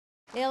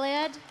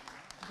Elad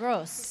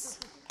Gross,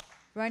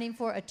 running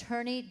for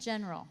Attorney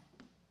General.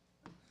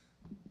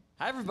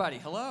 Hi, everybody.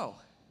 Hello.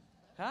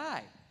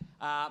 Hi.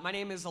 My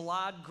name is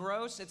Elad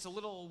Gross. It's a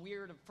little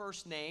weird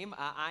first name.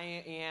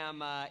 I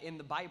am in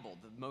the Bible,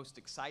 the most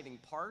exciting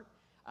part.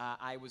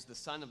 I was the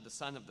son of the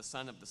son of the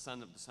son of the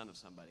son of the son of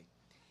somebody.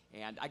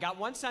 And I got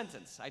one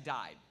sentence. I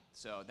died.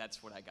 So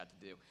that's what I got to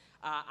do.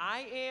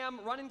 I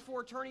am running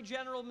for Attorney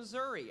General of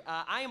Missouri.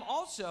 I am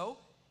also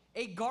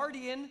a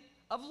guardian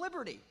of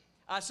liberty.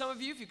 Some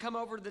of you, if you come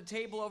over to the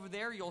table over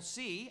there, you'll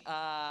see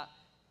I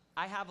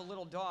have a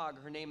little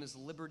dog. Her name is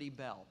Liberty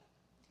Bell.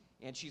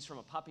 And she's from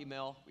a puppy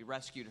mill. We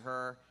rescued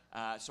her,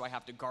 so I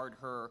have to guard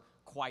her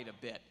quite a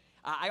bit.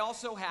 I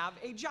also have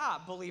a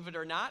job, believe it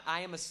or not. I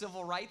am a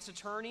civil rights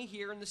attorney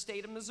here in the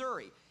state of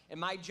Missouri. And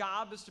my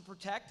job is to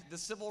protect the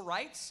civil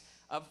rights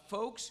of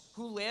folks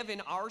who live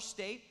in our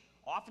state,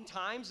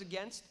 oftentimes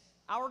against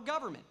our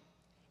government.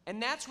 And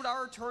that's what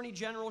our Attorney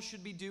General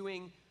should be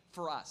doing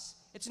for us.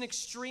 It's an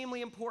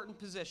extremely important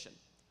position.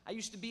 I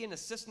used to be an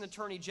Assistant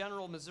Attorney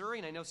General of Missouri,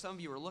 and I know some of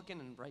you are looking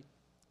and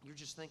you're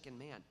just thinking,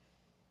 man,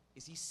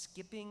 is he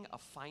skipping a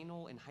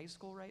final in high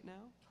school right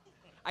now?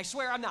 I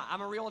swear I'm not.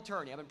 I'm a real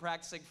attorney. I've been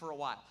practicing for a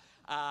while.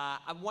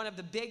 One of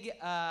the big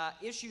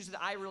issues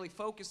that I really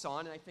focus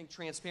on, and I think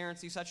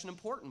transparency is such an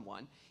important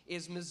one,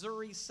 is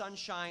Missouri's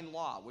Sunshine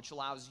Law, which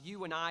allows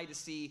you and I to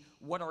see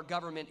what our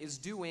government is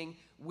doing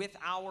with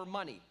our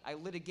money. I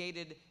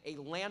litigated a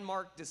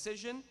landmark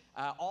decision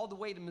all the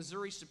way to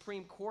Missouri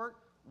Supreme Court,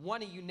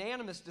 won a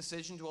unanimous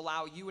decision to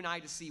allow you and I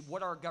to see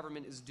what our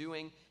government is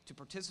doing, to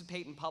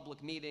participate in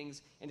public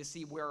meetings, and to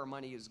see where our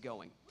money is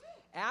going.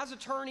 As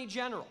Attorney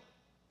General,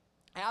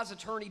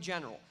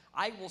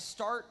 I will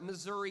start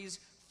Missouri's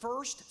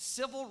first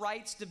civil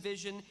rights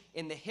division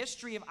in the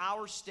history of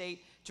our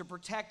state to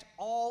protect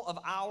all of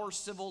our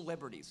civil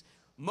liberties.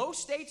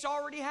 Most states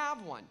already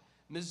have one.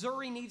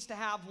 Missouri needs to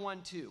have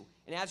one too.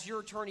 And as your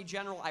Attorney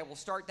General, I will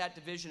start that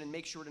division and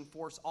make sure to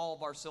enforce all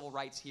of our civil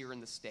rights here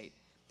in the state.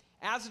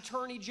 As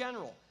Attorney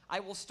General, I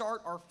will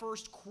start our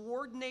first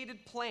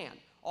coordinated plan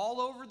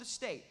all over the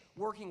state,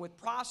 working with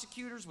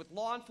prosecutors, with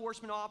law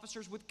enforcement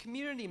officers, with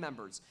community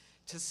members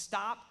to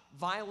stop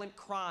violent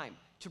crime,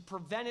 to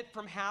prevent it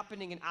from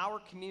happening in our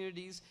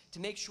communities, to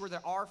make sure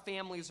that our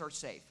families are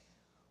safe.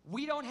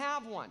 We don't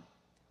have one.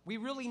 We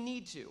really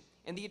need to.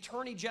 And the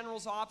Attorney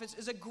General's office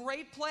is a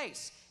great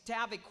place to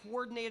have a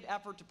coordinated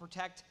effort to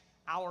protect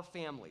our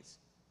families.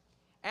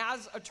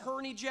 As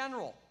Attorney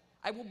General,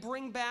 I will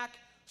bring back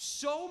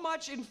so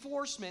much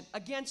enforcement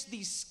against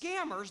these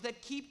scammers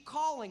that keep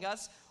calling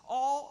us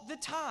all the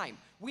time.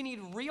 We need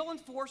real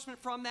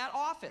enforcement from that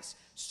office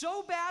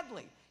so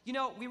badly. You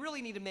know, we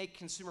really need to make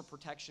consumer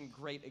protection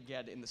great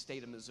again in the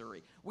state of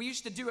Missouri. We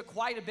used to do it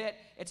quite a bit.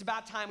 It's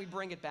about time we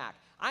bring it back.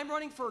 I'm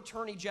running for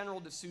Attorney General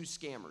to sue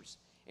scammers,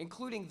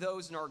 including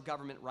those in our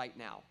government right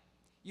now.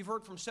 You've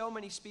heard from so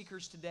many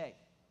speakers today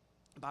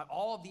about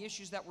all of the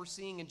issues that we're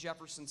seeing in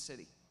Jefferson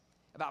City,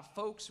 about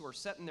folks who are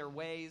set in their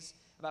ways,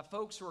 about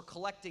folks who are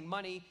collecting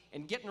money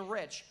and getting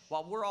rich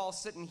while we're all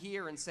sitting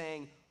here and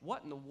saying,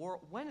 what in the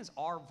world, when is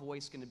our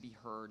voice going to be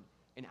heard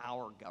in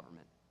our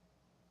government?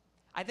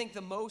 I think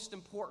the most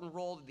important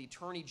role that the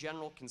Attorney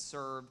General can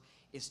serve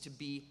is to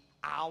be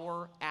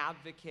our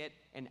advocate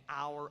and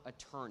our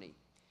attorney.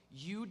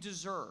 You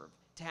deserve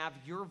to have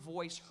your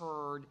voice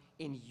heard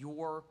in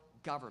your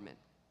government.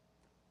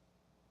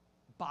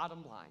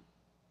 Bottom line,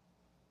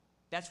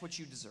 that's what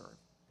you deserve.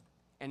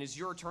 And as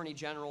your Attorney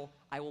General,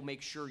 I will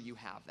make sure you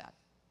have that.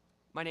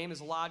 My name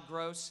is Elad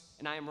Gross,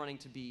 and I am running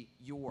to be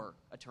your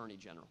Attorney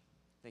General.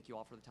 Thank you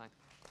all for the time.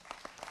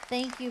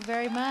 Thank you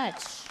very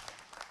much.